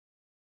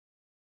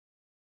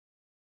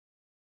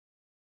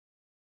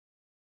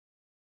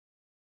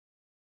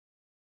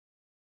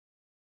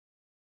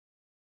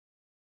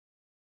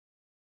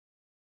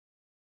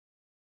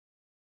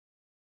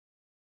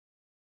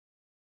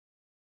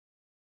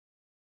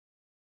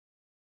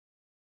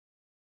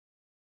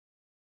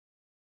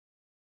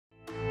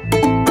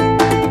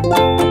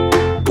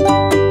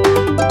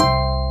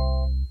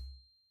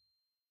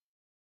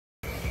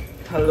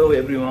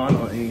everyone.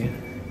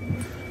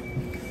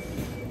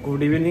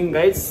 Good evening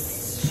guys.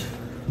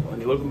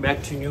 अनि welcome back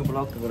to new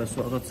blog. तपाईहरुलाई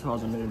स्वागत छ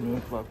आज मेरो न्यू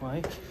ब्लगमा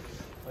है.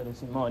 अहिले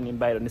चाहिँ म अनि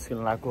बाहिर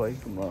निस्किन लागेको है.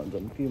 म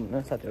जम के हुन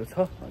साथीहरु छ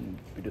अनि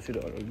भिडियो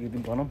सिडियोहरु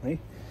गिदिन बनाउँ है.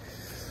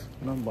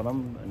 बनाउँ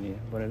अनि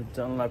भनेर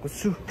जान लागेको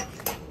छु.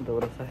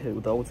 उताबाट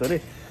साथीहरु उता आउँछ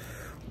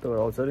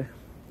रे.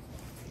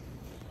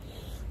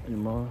 अनि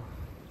म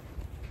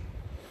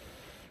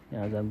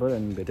यहाँ जानु पर्यो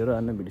अनि भेटेर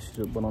अनि भिडियो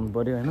सिडियो बनाउनु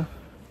पर्यो हैन.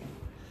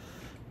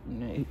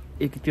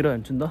 एकीतिर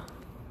हिँड्छु नि त.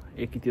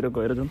 एकीतिर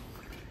गएर जाउँ.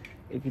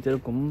 एकीतिर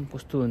घुम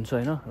कस्तो हुन्छ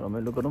हैन.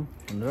 रमाइलो गरौँ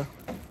भनेर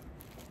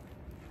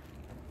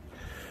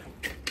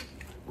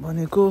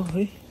भनेको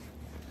है.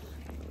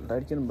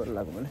 लाइट किन बढ्ला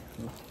लाग्यो मैले.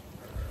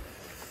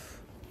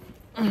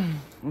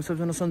 ल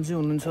सबजना सन्चै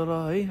हुनुहुन्छ होला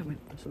है.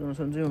 सबजना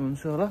सन्चै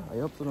हुनुहुन्छ होला. आई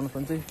होप सबजना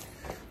सन्चै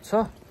छ.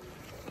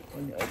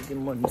 अनि अहिले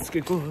म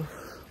निस्केको हो.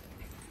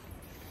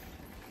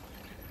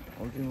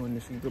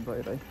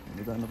 बाहिर है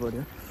जानु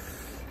पर्यो.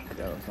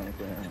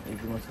 केटाहरूसँगको यहाँ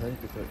एकदमै छ है.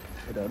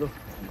 केटाहरू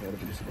गएर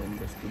भिडियो बनाउनु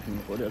जस्तो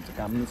दिनु पऱ्यो. अझ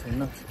काम नै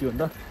छैन. के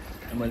भन्दा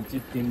मैले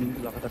चाहिँ 3 दिन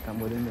लगातार काम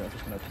गरेँ नि.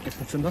 त्यसमा ठिकै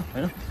पुग्छु नि त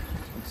होइन.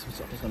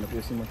 त्यसपछि अफिसमा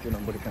पुगेपछि म त्यो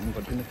नम्बरले काम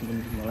गर्दिनँ.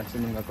 किनभने मलाई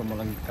चाहिँ गएको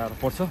मलाई गाह्रो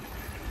पर्छ.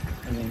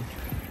 अनि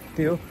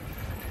त्यही हो.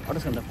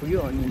 28 घन्टा पुग्यो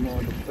अनि म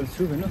ढुक्कै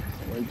छु होइन.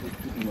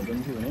 म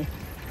जान्छु भने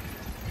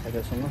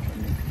साथीहरूसँग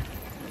अनि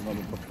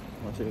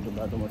म चाहिँ त्यो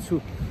बाटोमा छु.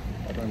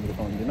 बाटोमा मेरो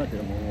पाउँदिनँ.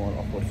 त्यो म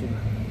अफ गर्छु.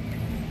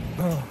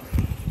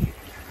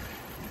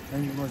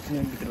 अनि म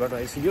चाहिँ भित्रबाट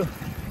आइसक्यो.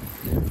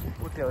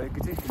 त्यहाँ हो कि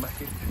चाहिँ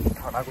माथि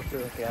ठडाको त्यो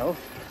त्यहाँ हो.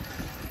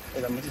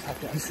 यता म चाहिँ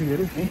साथी आइसक्यो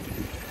अरे है.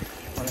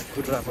 मलाई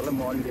खुट्राकोलाई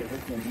म अलि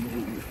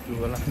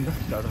लुगा लाग्छ नि त.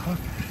 टाढो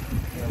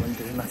यहाँ पनि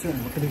धेरै लाग्छ.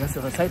 म पनि गएको छु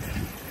एउटा साइड.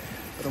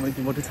 तर मैले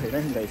त्यो मोटो छैन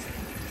नि गाइस.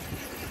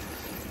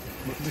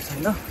 मोटो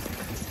छैन.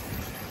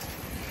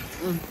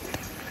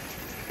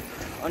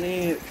 अनि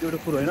एउटा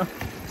कुरो होइन.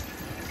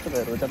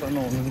 तपाईँहरू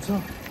जापानमा हुनुहुन्छ.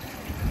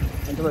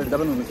 अनि तपाईँहरू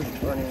जापानमा हुनुहुन्छ.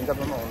 अनि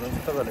जापानमा हुनुहुन्छ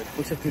तपाईँहरूले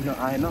पैसा तिर्न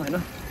आएन होइन.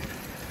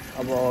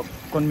 अब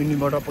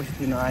कन्भिनियन्टबाट पैसा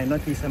तिर्न आएन.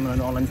 ती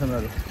सामानहरू अनलाइन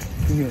सामानहरू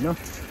किन्यो होइन.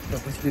 र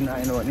पैसा तिर्न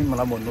आएन भने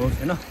मलाई भन्नुहोस्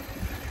होइन.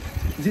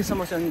 जे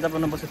समस्या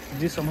जापानमा बस्छ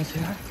जे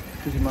समस्या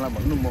त्यो चाहिँ मलाई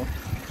भन्नु. म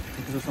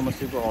त्यो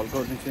समस्याको हल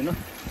गरिदिन्छु होइन.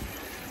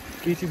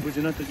 केही चाहिँ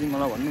बुझेन त्यो चाहिँ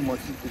मलाई भन्नु. म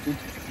चाहिँ त्यो चाहिँ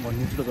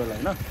भनिदिन्छु तपाईँलाई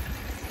होइन.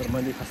 तर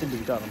मैले खासै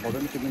भिडियो हाल्नु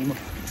पर्दैन. किनभने म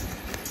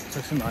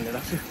सेक्सन हालेर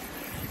राख्छु.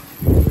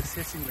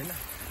 सेचिङ होइन.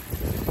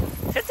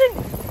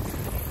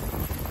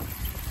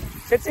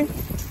 सेचिङ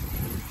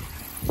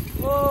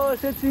ओ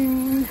सेचिङ.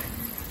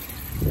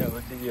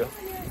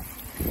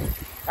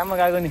 काममा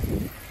गएको नि.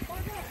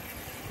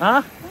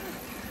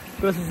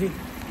 कसरी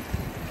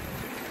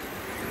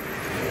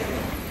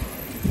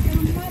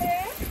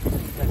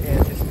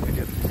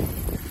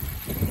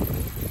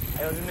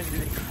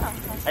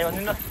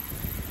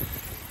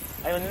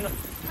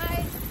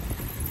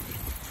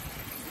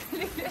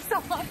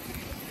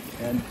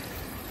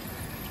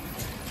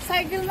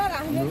साइकलमा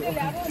राख्नु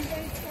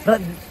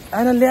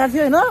आएन ल्याएको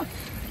थियो होइन.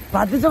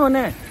 भाँच्दैछ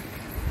भने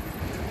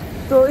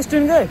त्यो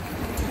स्ट्यान्डकै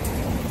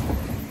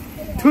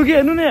ठुकी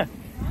हेर्नु नि.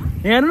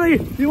 हेर्नु न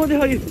कि मात्रै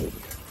खै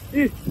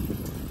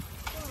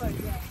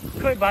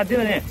खै भाँच्यो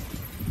भने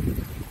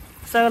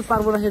साइकल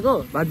पार्कमा राखेको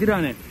भाँचिरह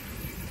भने.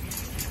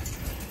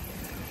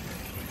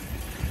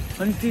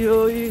 अनि त्यो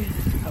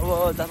अब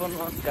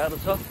जापानमा गाह्रो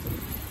छ.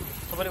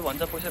 सबैले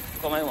भन्छ पैसा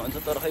कमायो भन्छ.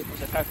 तर खै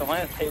पैसा कहाँ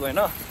कमायो थाहै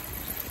भएन.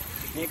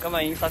 यहीँ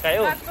कमाइ यहीँ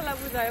सकायो.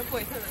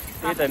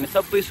 त्यही त होइन.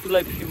 सबै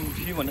स्कुललाई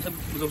फी भनेर सब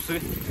बुझाउँछु कि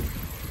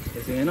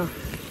त्यसै होइन.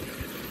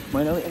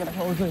 मैले अब एउटा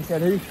ठाउँ आउँछु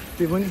त्यहाँदेखि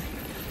त्यो पनि है.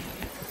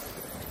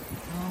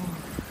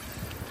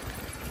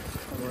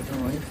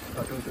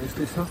 बाटो त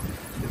यस्तै छ.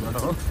 त्यो भएर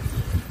हो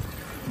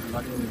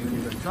बाटो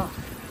मिलिँदैन छ.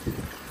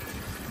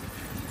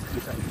 त्यो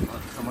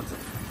समस्या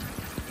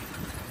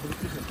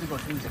के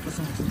गर्छु नि झ्याप्पै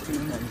समस्या.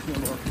 किनभने हामी चाहिँ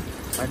अब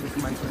बाहिरको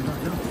मान्छे होइन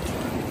होइन.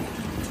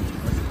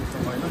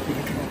 होइन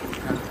त्यही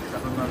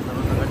जापानमा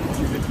अगाडि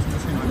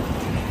छैन भने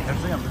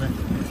हेर्छ हाम्रो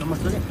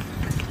समस्या कि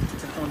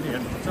एकदम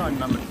हेर्नुपर्छ. अनि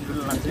राम्रो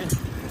ठुलो लान्छ है.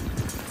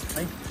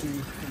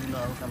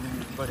 अब काम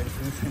गरेको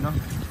छैन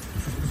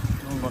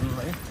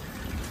गर्नुलाई है.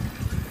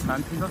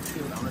 खान्छु नि त.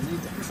 त्यो हाम्रो चाहिँ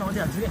झ्याप्पै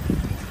समस्या हाल्छु क्या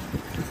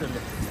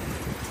त्यसैले.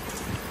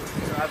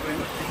 अब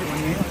त्यसै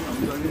भने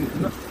हामी गरिदिनु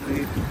ल.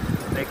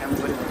 त्यही काम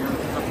गऱ्यो भने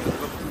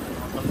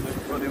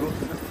गरेको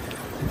होइन.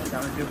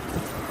 त्यहाँबाट त्यो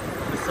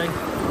त्यसै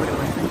गऱ्यो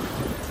भने चाहिँ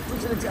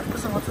पैसाले झ्याप्पै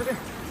समात्छ क्या.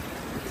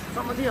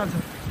 समातिहाल्छ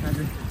त्यहाँ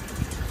चाहिँ.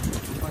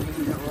 अनि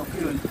अब के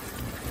भन्नु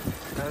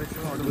गाह्रो छ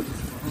अरूको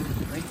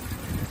है.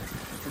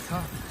 त्यो छ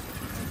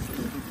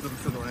दुःख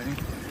भयो भने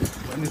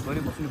भन्नु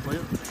पऱ्यो बस्नु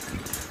पऱ्यो.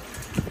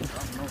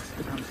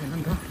 नबसेको काम छैन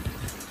नि त.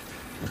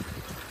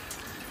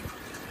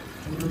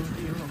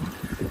 त्यही हो अब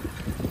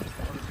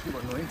अरू के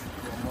भन्नु है.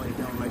 अब म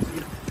यति आउनु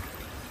आइसक्यो.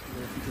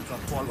 त्यो छ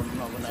फल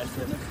भन्नु अब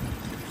आइसक्यो होइन.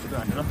 छिटो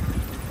हानेर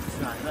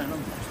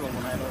होइन. फल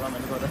बनाएर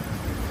रमाइलो गरेर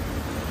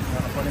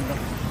जानु पऱ्यो नि त.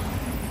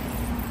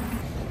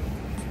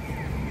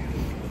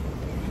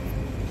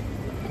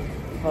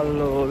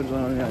 हेलो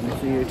हामी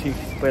चाहिँ ठिक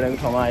पहिलाको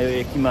ठाउँमा आयो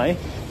एकीमा है.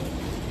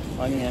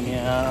 अनि हामी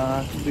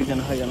यहाँ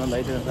 2जना 6जना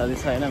भाइजना साथी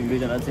छ होइन. हामी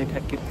 2जना चाहिँ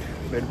ठ्याक्कै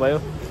भेट भयो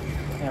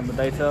यहाँ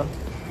दाइ छ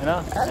होइन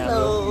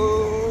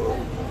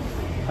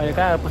अहिले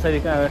कहाँ पछाडि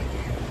कहाँ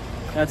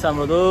यहाँ छ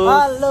हाम्रो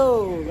दोस्त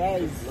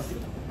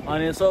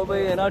अनि सबै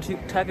होइन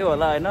ठिकठाकै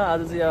होला होइन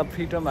आज चाहिँ अब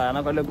फ्री टाइम भएन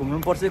कहिले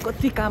घुम्नुपर्छ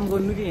कति काम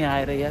गर्नु कि यहाँ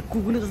आएर यहाँ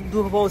कुकुरले जस्तो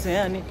दुःख पाउँछ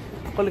यहाँ अनि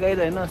कहिले काहीँ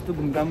होइन यस्तो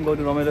घुमघाम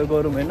गरौँ रमाइलो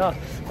गरौँ होइन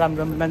राम्रो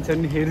राम्रो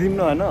मान्छेहरू नि हेरिदिउँ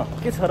न होइन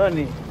के छ र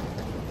नि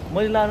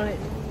मैले लानु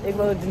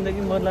एकपल्ट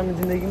जिन्दगी मैले लाने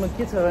जिन्दगीमा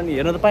के छ र नि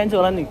हेर्न त पाइन्छ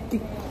होला नि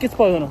के छ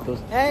पाउँदैन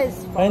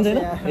पाइन्छ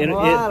होइन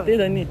त्यही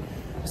त नि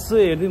यसो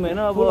हेरिदिउँ होइन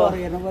अब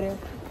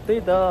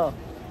त्यही त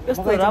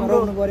यस्तो राम्रो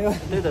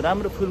त्यही त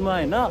राम्रो फुलमा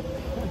होइन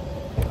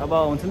अब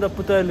हुन्छ नि त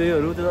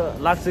पुतलीहरू त्यो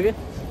लाग्छ कि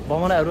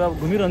भमराहरू अब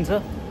घुमिरहन्छ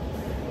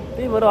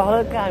त्यही भएर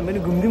हल्का हामी पनि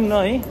घुमिदिउँ न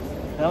है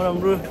राम्रो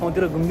राम्रो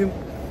ठाउँतिर घुमिदिउँ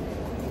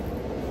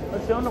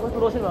स्याउन कस्तो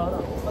रोसै भयो न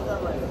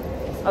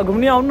अब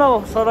घुम्ने आउनु न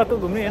अब सडकको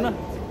घुम्ने होइन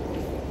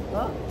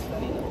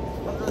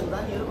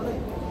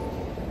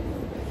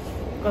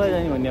कता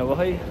जाने भन्ने अब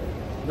खै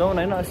जाउँ न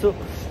होइन यस्तो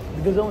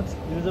भिडियो जाउँ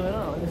होइन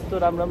यस्तो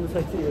राम्रो राम्रो छ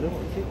हेरौँ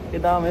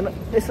यता होइन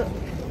यसो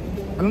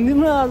घुमिदिउँ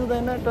न आज त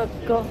होइन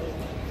टक्क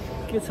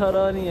के छ र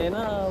नि होइन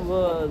अब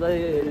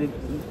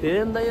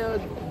धेरै नि त यो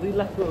 2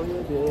 लाखको हो यो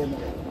धेरै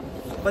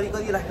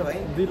कति लाखको भाइ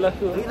 2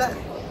 लाखको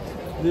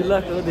 2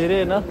 लाख हो धेरै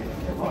होइन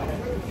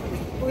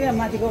यहाँ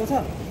माथिको छ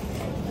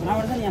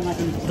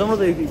जम्मा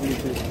त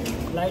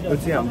यो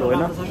चाहिँ हाम्रो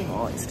होइन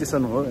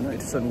स्टेसन हो होइन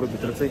स्टेसनको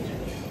भित्र चाहिँ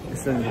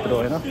स्टेसनभित्र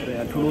होइन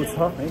यहाँ ठुलो छ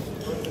है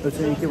त्यो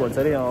चाहिँ के भन्छ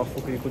अरे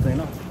पोखरीको चाहिँ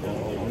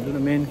होइन जुन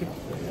मेन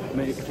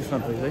स्टेसन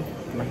चाहिँ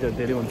मान्छेहरू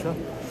धेरै हुन्छ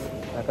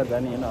कहाँ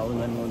जाने होइन आउनु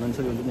जाने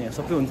मान्छेहरू हुन्छ नि यहाँ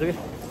सबै हुन्छ कि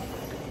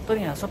तर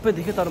यहाँ सबै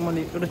देखेँ तर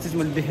मैले एउटा चिज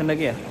मैले देखेन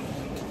कि यहाँ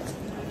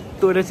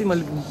त्यो एउटा चाहिँ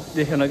मैले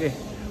देखेन कि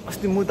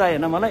अस्ति मुदा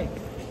होइन मलाई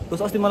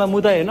जस्तो अस्ति मलाई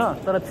मुदा होइन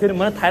तर फेरि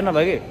मलाई थाहा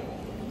नभयो कि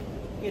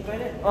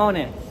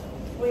नि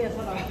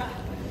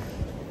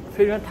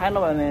फेरि मलाई थाहा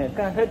नभयो भने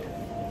कहाँ फेरि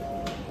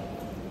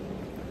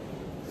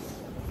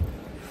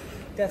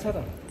त्यहाँ छ त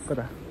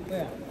कता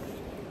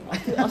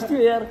अस्ति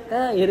यार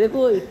कहाँ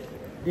हेरेको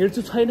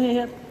हेर्छु छैन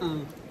यार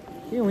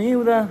ए उहीँ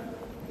उता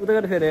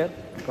गएर फेरि यार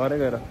घरै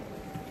गएर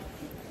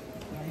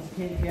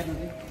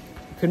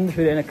फेरि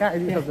होइन कहाँ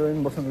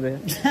बस्नु हुँदैन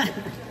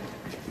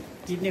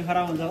किड्नी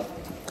खराब हुन्छ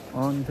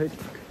नि खै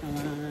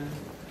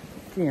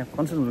के यहाँ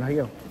कन्सर्ट हुनु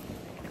लाग्यो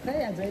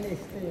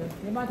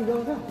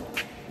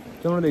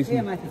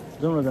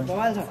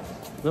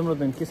जम्नु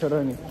त के छ र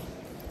नि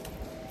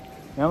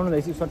राम्रो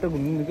रहेछ सट्टै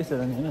घुम्नु के छ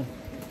र नि होइन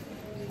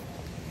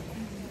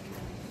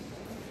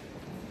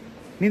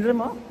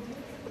निन्द्रमा हो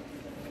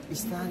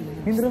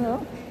निन्द्रमा हो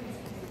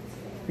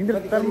निन्द्र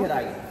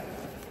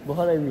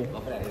भर्खर आइपुग्यो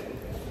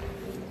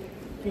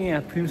के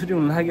यहाँ फिल्म सुटिङ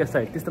हुनु लाग्यो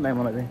सायद त्यस्तो लाग्यो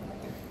मलाई चाहिँ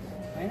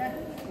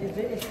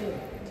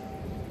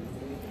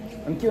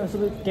अनि के भन्छ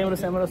सबै क्यामेरा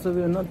स्यामेरा सबै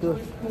होइन त्यो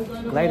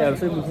लाइटहरू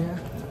सबै बुझ्छ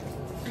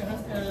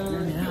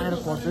यहाँ आएर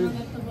पर्छ कि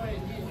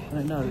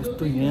होइन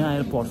यस्तो यहाँ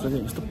आएर पर्छ कि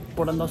यस्तो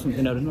पढाउन दस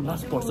हुन्थेन होइन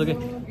लास्ट पर्छ कि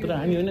तर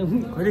हामी होइन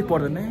कहिल्यै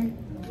पढ्दैन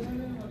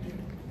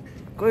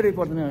कहिल्यै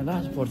पढ्दैन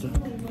लास्ट पर्छ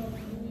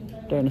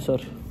डाइनोसर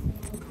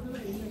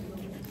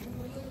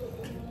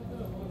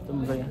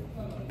हुन्छ यहाँ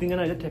 3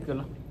 जना अहिले ठ्याक्कै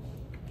ल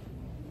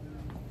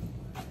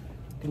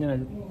 3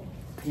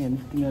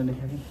 जना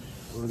लेख्या कि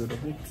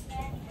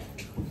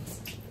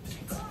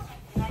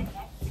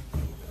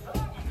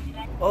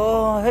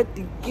हे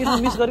के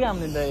मिस गरेँ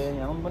हामीले त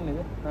यहाँ पनि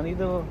अनि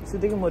त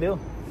सुतेकै मऱ्यो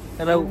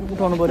यसलाई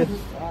उठाउनु पऱ्यो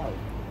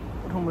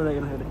उठाउनु पऱ्यो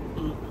यसलाई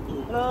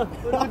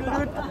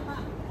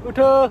उठ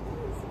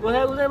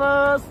ओहे गुजे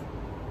बस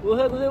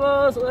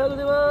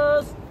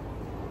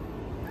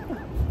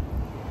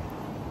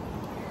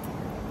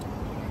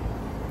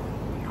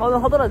ठाउँ त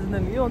खतरा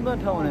जिन्दगी यो अन्त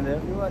ठाउँ भने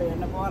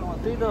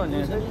त्यही त भने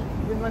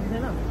माथि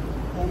छैन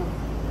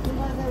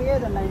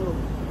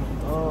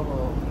ओहो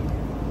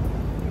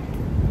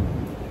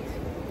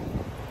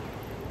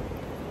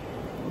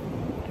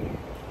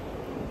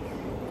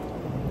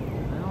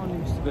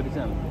गरी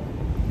चाहिँ हामी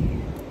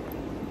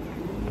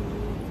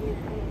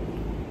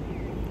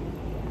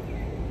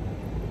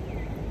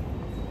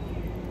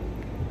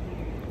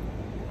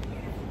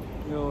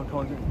यो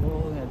ठाउँ चाहिँ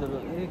यहाँ त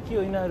के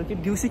होइन के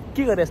दिउँसी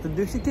के गरे यस्तो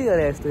दिउँसी के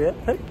गरे यस्तो यार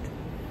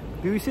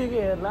दिउँसी के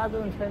हेर लाज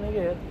छैन कि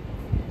हेर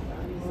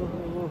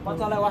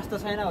बच्चालाई वास्ता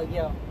छैन हो कि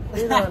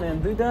त्यही त भने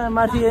दुईटा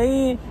माथि है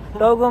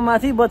टाउको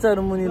माथि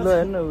बच्चाहरू मुनि ल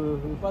हेर्न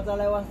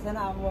बच्चालाई वास्ता छैन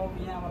अब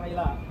यहाँ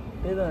महिला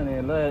त्यही त भने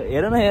ल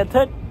हेर न हेर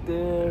थट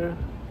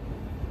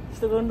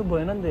त्यस्तो गर्नु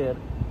भएन नि त यार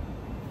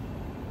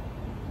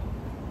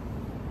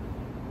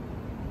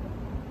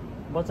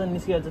बच्चा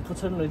निस्किहाल्छ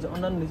छोड्नु रहेछ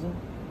अन्डा पनि रहेछ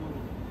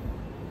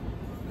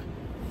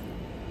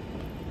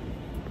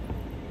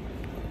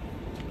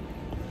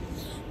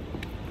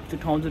त्यो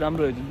ठाउँ चाहिँ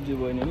राम्रो हो जे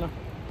भयो नि होइन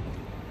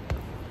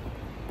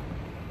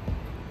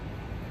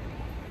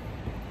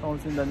ठाउँ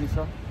चाहिँ दामी छ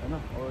होइन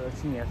अब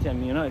एकछिन यहाँ चाहिँ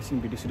हामी होइन एकछिन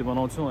भिडियो सिडियो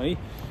बनाउँछौँ है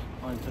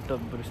अनि छोटो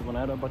भिडियो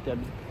बनाएर बत्ती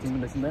अलिक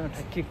तिमीलाई चिन्दैन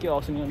ठ्याक्कै के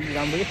आउँछ नि अलिक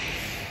राम्रो कि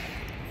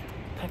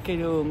ठ्याक्कै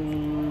यो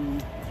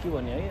के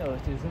भने है अब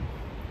त्यो चाहिँ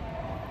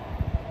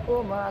ओ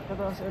मात्र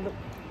त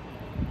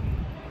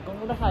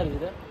कन्डा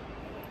खाएर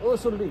ओ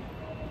सोल्डी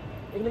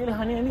एक्लै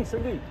खाने नि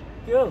सोल्डी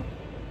के हो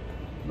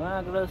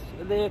माग्रस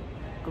ले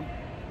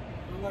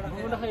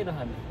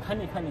खाइरहने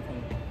खाने खाने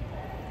खाने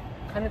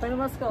खाने तानी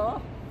मासका हो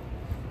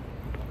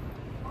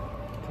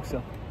ठिक छ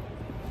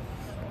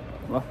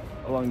ल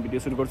अब हामी भिडियो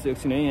सुरु गर्छु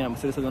एकछिन है यहाँ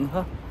बसेर यसो गर्नु छ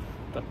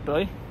टट्ट है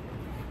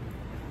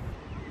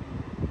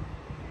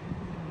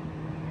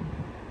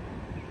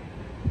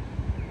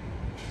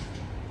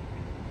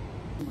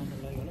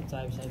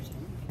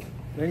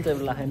मेन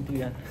चाहिँ लाखेन त्यो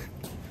यहाँ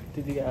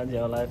त्यतिकै आज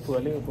होला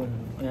पुवाल्यो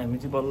अनि हामी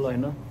चाहिँ बल्ल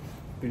होइन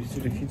भिडियो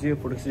सुडियो खिच्यो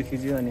फोटो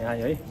खिच्यो अनि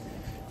आयो है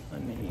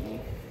अनि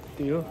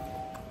त्यही हो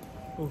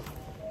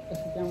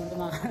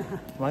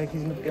उहाँ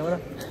खिच्नु क्यामेरा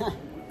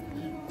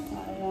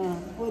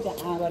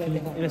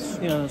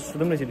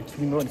सोधौँ न यसरी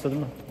फिल्म भने सोधौँ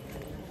न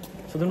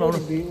आउनु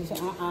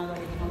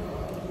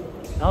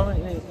आउनु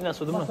यिनीहरू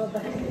सोधौँ न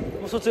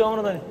म सोध्छु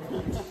आउनु त नि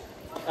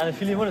अनि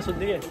फिल्म पनि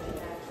सोध्ने क्या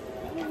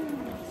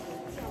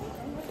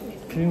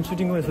फिल्म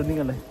सुटिङ पनि सोध्ने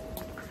क्या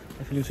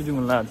फिल्म सुटिङ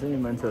हुन लागेको छ नि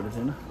मान्छेहरू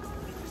चाहिँ होइन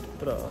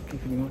तर के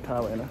फिल्म हो थाहा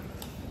भएन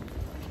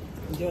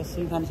त्यो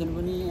सिमखान सिन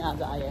पनि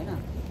आज आयो होइन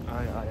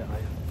आयो आयो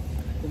आयो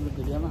तिम्रो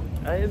भिडियोमा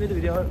आयो मेरो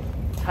भिडियोमा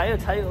छायो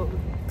छायो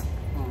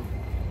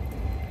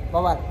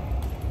बबाल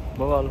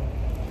बबाल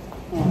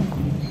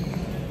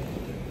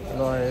ल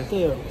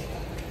त्यही हो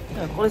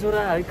कलेजबाट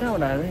आयो कहाँ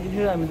हुँदा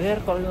यो हामी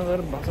धेरै कलेजमा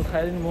गएर भाषा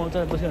खाएर मजा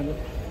बस्यो भने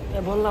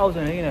त्यहाँ बल्ल आउँछ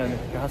होइन किनभने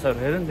घाँसहरू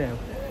हेर नि त्यहाँ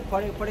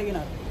पढेकिन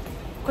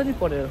कति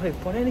पढेर खै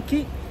पढ्यो नि के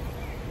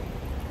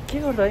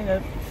गर्दा होइन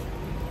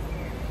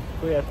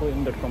कोही आएको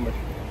 .com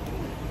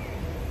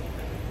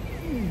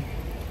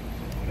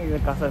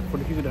कासा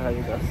फोटो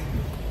खिचिरहेको घाँस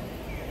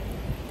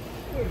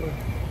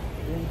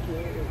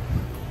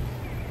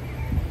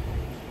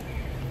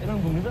एकदम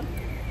घुम्नु त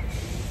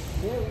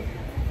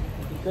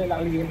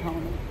लाग्ने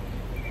ठाउँमा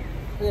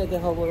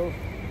देखाउ बरु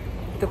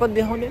त्यो कति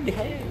देखाउने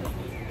देखाएँ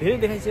धेरै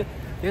देखाइसक्यो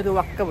त्यो त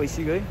वाक्क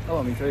भइसक्यो है अब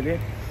हामी चाहिँ अहिले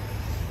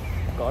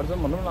घर जाउँ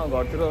भनौँ न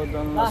घरतिर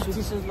जानु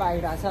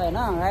लागिरहेको छ होइन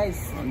गाइस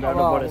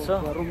जाडो बढेछ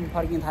रुम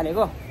फर्किन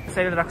थालेको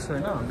साइकल राख्छु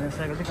होइन मेरो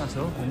साइकल चाहिँ कहाँ छ हो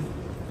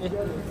ए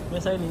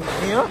मेरो साइकल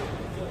यहीँ हो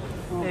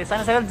ए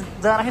सानो साइकल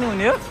जहाँ राख्ने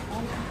हुने हो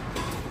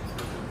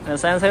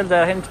सानो साइकल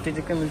जहाँ राख्ने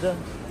ठिकै मिल्छ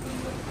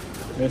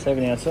मेरो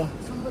साइकल यहाँ छ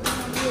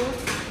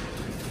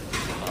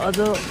अझ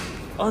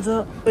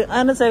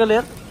आएन साइकल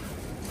यार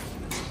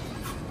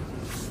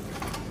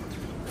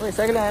ओ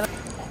साइकल आएन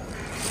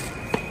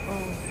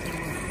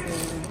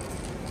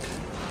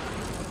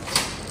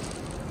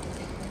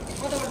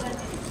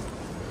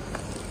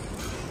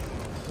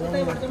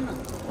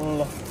ल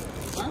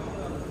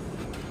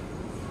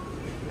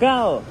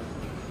कहाँ हो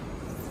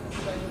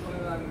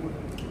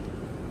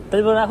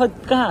त्यहीबाट आएको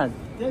कहाँ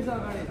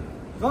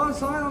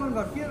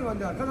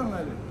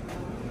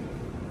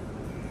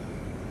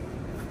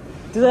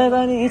त्यो जाँदा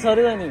नि यहीँ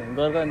छऱ्यो नि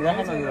घरको नि राख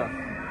न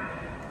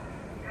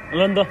ल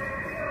नि त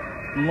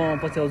म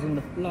पछि आउँछु नि त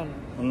ल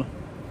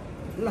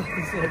ल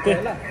ओके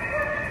ल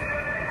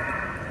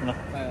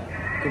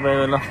के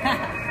भयो ल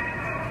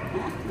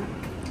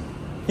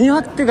यहीँ हो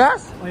त्यो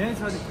घाँस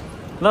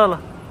ल ल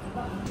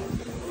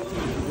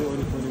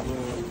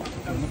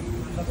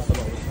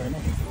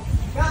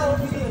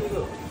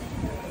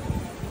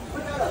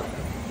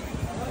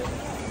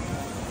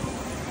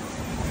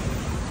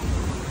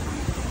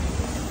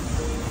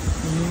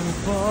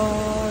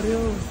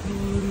पर्यो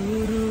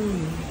सुरुरु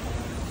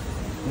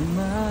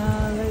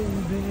मलाई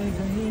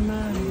बेगैमा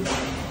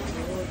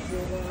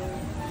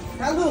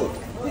कालु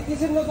त्यो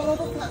किसिम नचलाउ त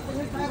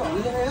त्यसै खाए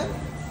भन्दैन यार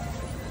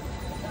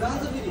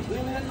जान्छ फेरि 2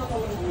 मिनेट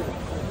नचलाउनु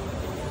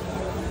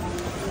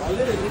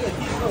अहिले के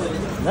हो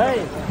भाइ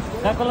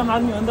काकोला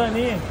माग्नु हो नि त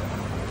नि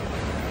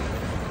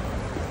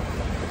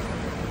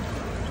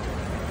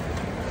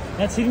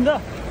यहाँ छिरिन्छ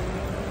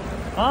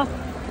यहाँ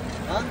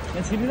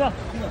छिरिन्छ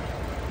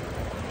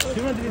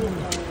छिर्न दिनु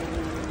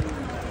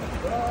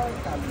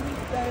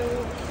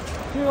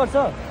के गर्छ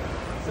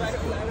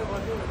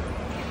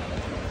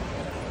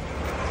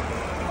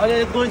अहिले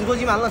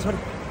गोजीमा हाल्न छोड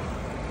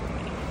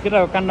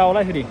केटाको काण्ड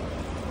होला फेरि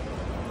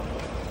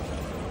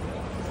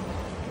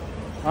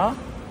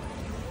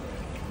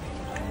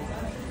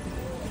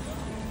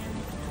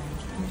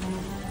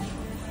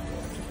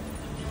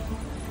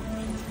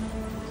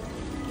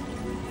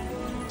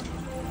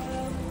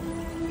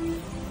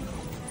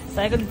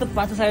साइकल त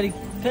पाँच साइकल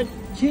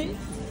फेरि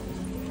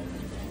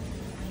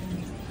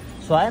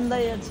स्वायन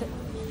दाइ अब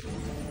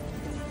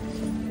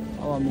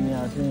हामी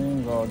यहाँ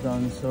चाहिँ घर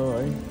जान्छ है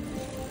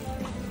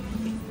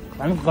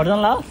हामी घर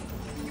जानु ला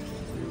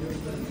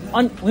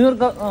अनि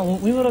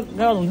उयोबाट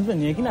गएको हुन्छ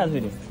नि किन आज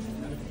फेरि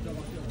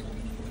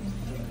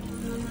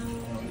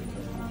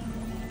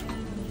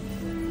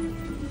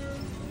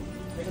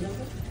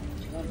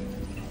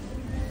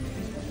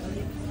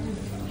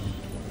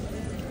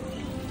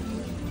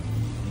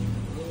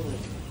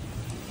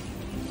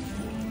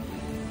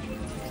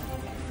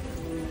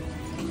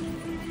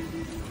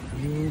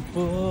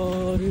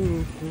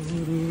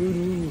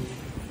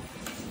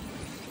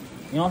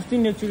यहाँ अस्ति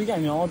एकचोटि क्या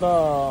हामी आउँदा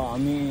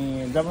हामी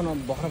जापानमा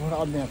भर्खर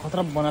अझ यहाँ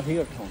खतरा बनाएको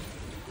थियो ठाउँ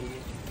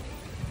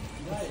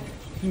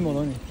कि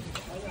मलाई नि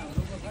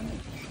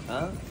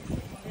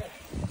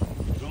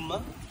रुममा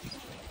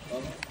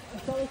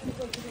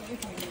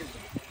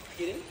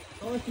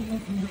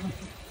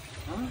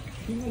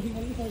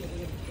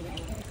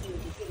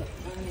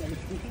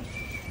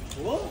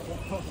हो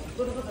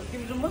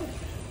तिम्रो रुममा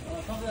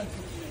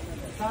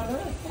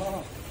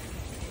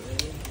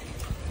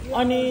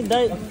अनि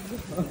दाइ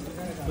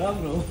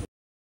राम्रो